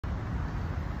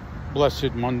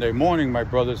Blessed Monday morning, my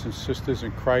brothers and sisters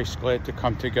in Christ. Glad to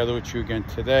come together with you again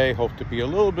today. Hope to be a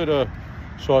little bit of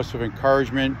source of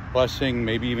encouragement, blessing,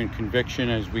 maybe even conviction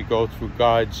as we go through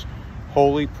God's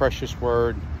holy, precious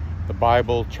word, the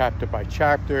Bible, chapter by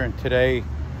chapter. And today,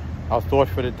 our thought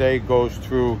for the day goes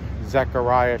through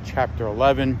Zechariah chapter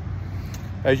 11.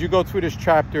 As you go through this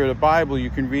chapter of the Bible, you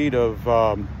can read of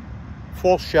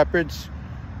false shepherds.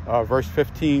 Verse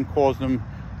 15 calls them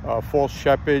false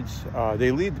shepherds. They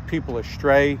lead the people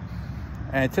astray.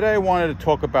 And today I wanted to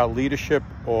talk about leadership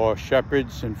or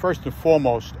shepherds. And first and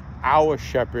foremost, our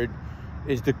shepherd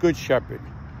is the good shepherd,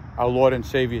 our Lord and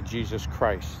Savior Jesus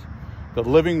Christ, the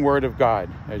living word of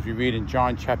God, as we read in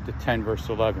John chapter 10 verse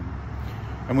 11.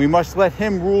 And we must let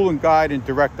him rule and guide and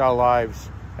direct our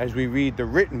lives as we read the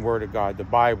written word of God, the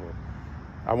Bible.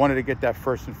 I wanted to get that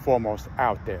first and foremost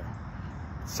out there.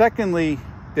 Secondly,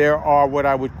 there are what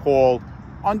I would call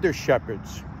under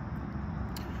shepherds.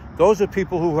 Those are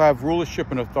people who have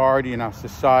rulership and authority in our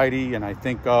society, and I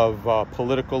think of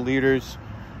political leaders.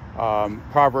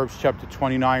 Proverbs chapter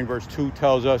 29 verse 2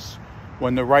 tells us,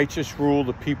 when the righteous rule,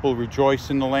 the people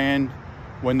rejoice in the land.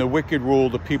 When the wicked rule,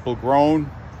 the people groan.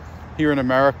 Here in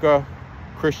America,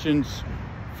 Christians,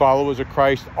 followers of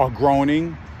Christ, are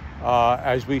groaning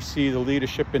as we see the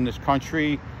leadership in this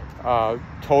country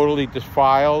totally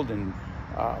defiled and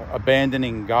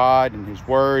abandoning God and his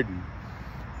word.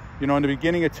 You know, in the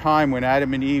beginning of time when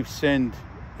Adam and Eve sinned,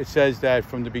 it says that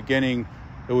from the beginning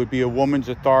it would be a woman's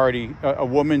authority, a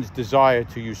woman's desire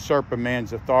to usurp a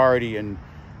man's authority. And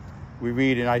we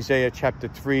read in Isaiah chapter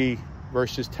 3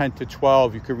 verses 10 to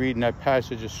 12, you could read in that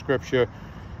passage of scripture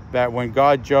that when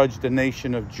God judged the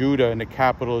nation of Judah in the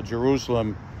capital of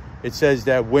Jerusalem, it says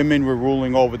that women were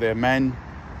ruling over their men,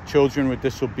 children were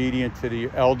disobedient to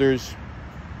the elders.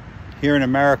 Here in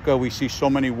America, we see so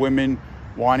many women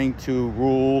wanting to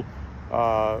rule,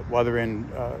 whether in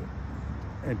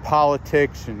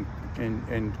politics, in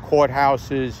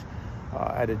courthouses,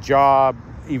 at a job,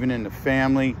 even in the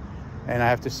family. And I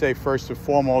have to say, first and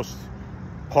foremost,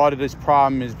 part of this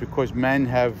problem is because men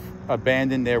have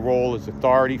abandoned their role as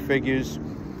authority figures.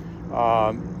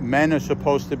 Men are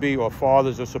supposed to be, or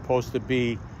fathers are supposed to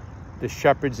be, the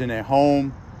shepherds in their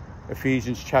home.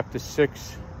 Ephesians chapter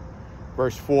 6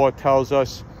 verse 4 tells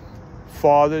us,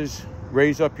 fathers,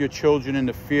 raise up your children in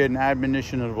the fear and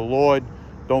admonition of the Lord.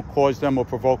 Don't cause them or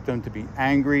provoke them to be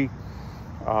angry.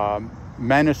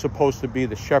 Men are supposed to be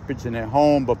the shepherds in their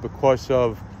home, but because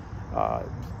of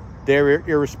their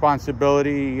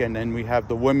irresponsibility, and then we have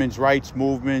the women's rights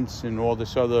movements and all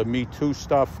this other Me Too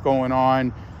stuff going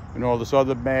on, and all this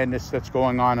other madness that's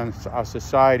going on in our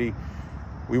society,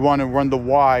 we want to wonder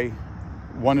why,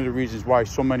 one of the reasons why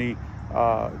so many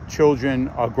children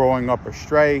are growing up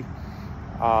astray.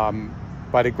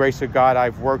 By the grace of God,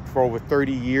 I've worked for over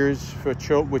 30 years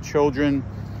with children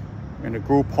in a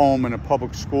group home and a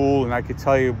public school, and I can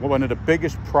tell you one of the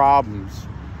biggest problems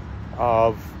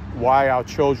of why our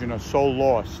children are so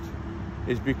lost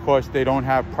is because they don't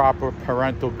have proper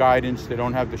parental guidance. They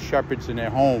don't have the shepherds in their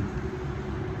home.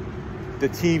 The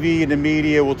TV and the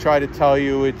media will try to tell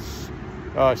you it's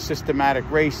systematic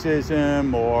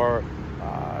racism or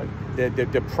they're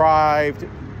deprived.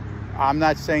 I'm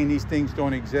not saying these things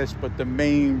don't exist, but the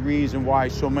main reason why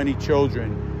so many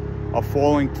children are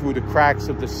falling through the cracks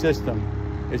of the system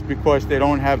is because they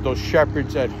don't have those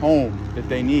shepherds at home that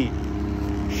they need.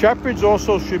 Shepherds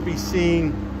also should be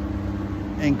seen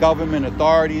in government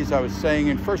authorities. I was saying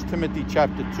in 1 Timothy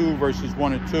chapter 2, verses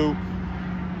 1 and 2,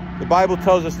 the Bible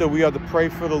tells us that we are to pray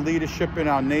for the leadership in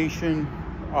our nation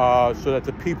so that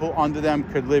the people under them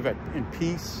could live in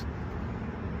peace.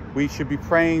 We should be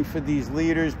praying for these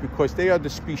leaders because they are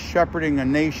to be shepherding a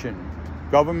nation.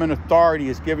 Government authority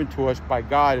is given to us by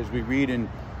God, as we read in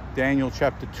Daniel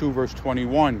chapter 2, verse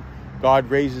 21. God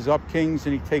raises up kings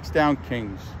and he takes down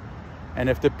kings. And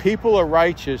if the people are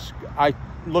righteous,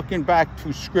 looking back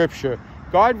to scripture,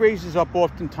 God raises up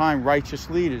oftentimes righteous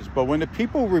leaders. But when the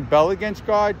people rebel against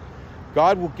God,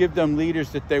 God will give them leaders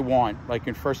that they want, like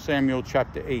in 1 Samuel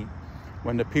chapter 8.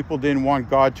 When the people didn't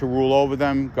want God to rule over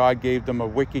them, God gave them a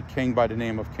wicked king by the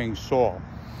name of King Saul.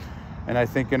 And I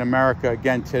think in America,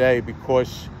 again today,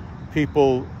 because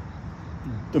people,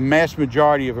 the mass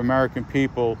majority of American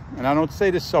people, and I don't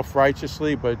say this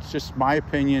self-righteously, but it's just my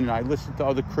opinion, and I listen to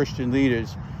other Christian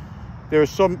leaders, there are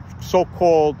some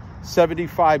so-called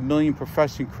 75 million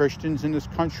professing Christians in this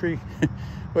country.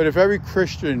 But if every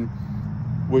Christian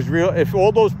was real, if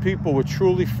all those people were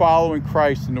truly following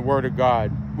Christ and the Word of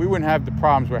God, we wouldn't have the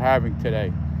problems we're having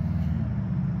today.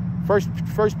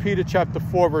 First Peter chapter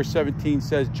 4 verse 17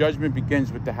 says, judgment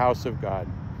begins with the house of God.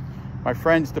 My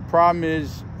friends, the problem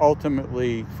is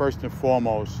ultimately, first and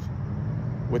foremost,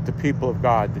 with the people of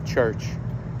God, the church.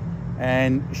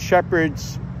 And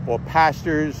shepherds or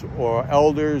pastors or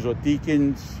elders or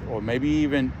deacons or maybe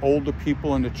even older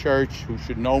people in the church who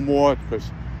should know more,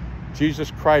 because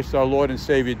Jesus Christ, our Lord and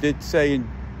Savior, did say in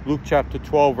Luke chapter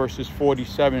 12, verses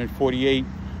 47 and 48,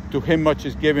 to him much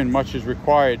is given, much is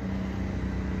required.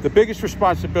 The biggest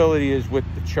responsibility is with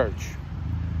the church.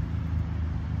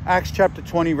 Acts chapter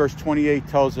 20, verse 28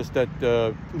 tells us that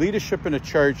the leadership in the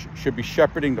church should be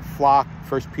shepherding the flock.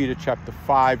 1 Peter chapter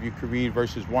 5, you can read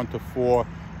verses 1 to 4.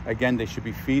 Again, they should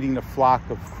be feeding the flock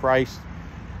of Christ.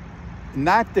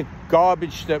 Not the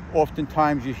garbage that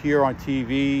oftentimes you hear on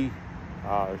TV,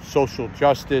 social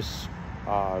justice,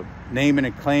 name it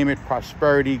and claim it,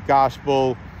 prosperity,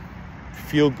 gospel,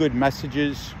 feel-good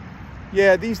messages.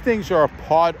 Yeah, these things are a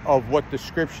part of what the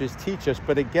scriptures teach us.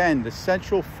 But again, the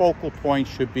central focal point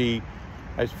should be,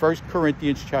 as 1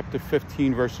 Corinthians chapter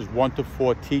 15, verses 1 to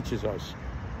 4 teaches us,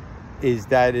 is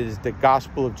that it is the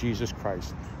gospel of Jesus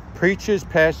Christ. Preachers,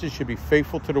 pastors should be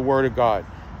faithful to the word of God.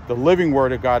 The living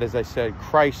word of God, as I said,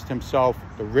 Christ himself,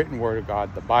 the written word of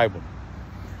God, the Bible.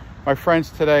 My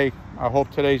friends, today, I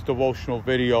hope today's devotional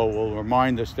video will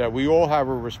remind us that we all have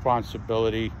a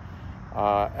responsibility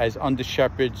as under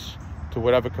shepherds to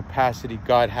whatever capacity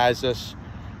God has us.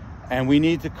 And we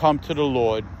need to come to the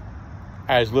Lord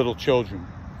as little children.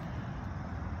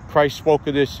 Christ spoke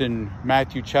of this in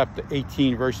Matthew chapter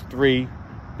 18, verse 3,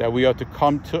 that we are to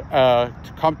come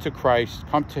to Christ,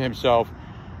 come to himself,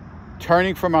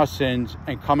 turning from our sins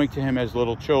and coming to him as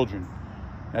little children.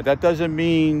 Now, that doesn't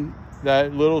mean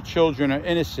that little children are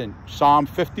innocent. Psalm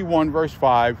 51, verse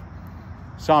 5,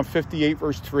 Psalm 58,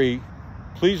 verse 3.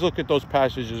 Please look at those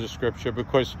passages of scripture,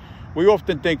 because we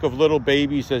often think of little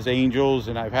babies as angels,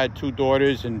 and I've had 2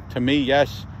 daughters, and to me,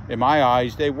 yes, in my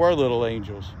eyes, they were little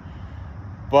angels.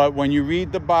 But when you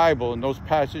read the Bible and those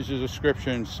passages of scripture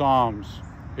in Psalms,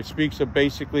 it speaks of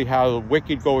basically how the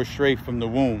wicked go astray from the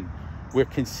womb. We're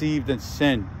conceived in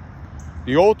sin.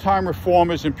 The old-time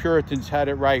reformers and Puritans had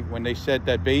it right when they said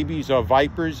that babies are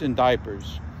vipers in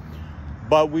diapers.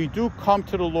 But we do come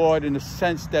to the Lord in the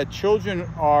sense that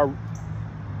children are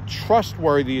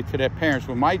trustworthy to their parents.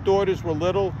 When my daughters were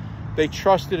little, they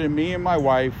trusted in me and my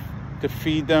wife to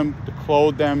feed them, to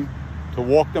clothe them, to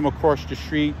walk them across the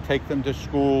street, take them to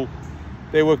school.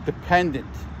 They were dependent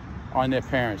on their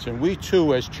parents. And we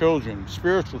too, as children,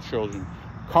 spiritual children,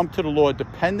 come to the Lord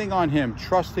depending on him,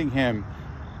 trusting him,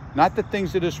 not the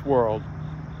things of this world,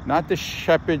 not the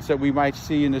shepherds that we might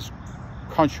see in this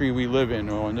country we live in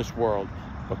or in this world,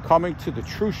 but coming to the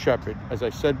true shepherd, as I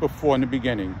said before in the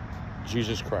beginning,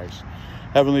 Jesus Christ.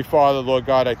 Heavenly Father, Lord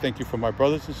God, I thank you for my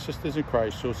brothers and sisters in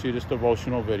Christ who will see this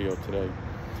devotional video today.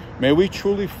 May we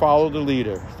truly follow the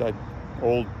leader, that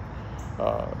old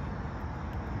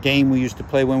game we used to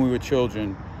play when we were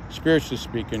children, spiritually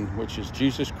speaking, which is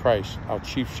Jesus Christ, our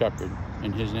chief shepherd.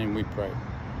 In his name we pray.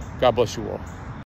 God bless you all.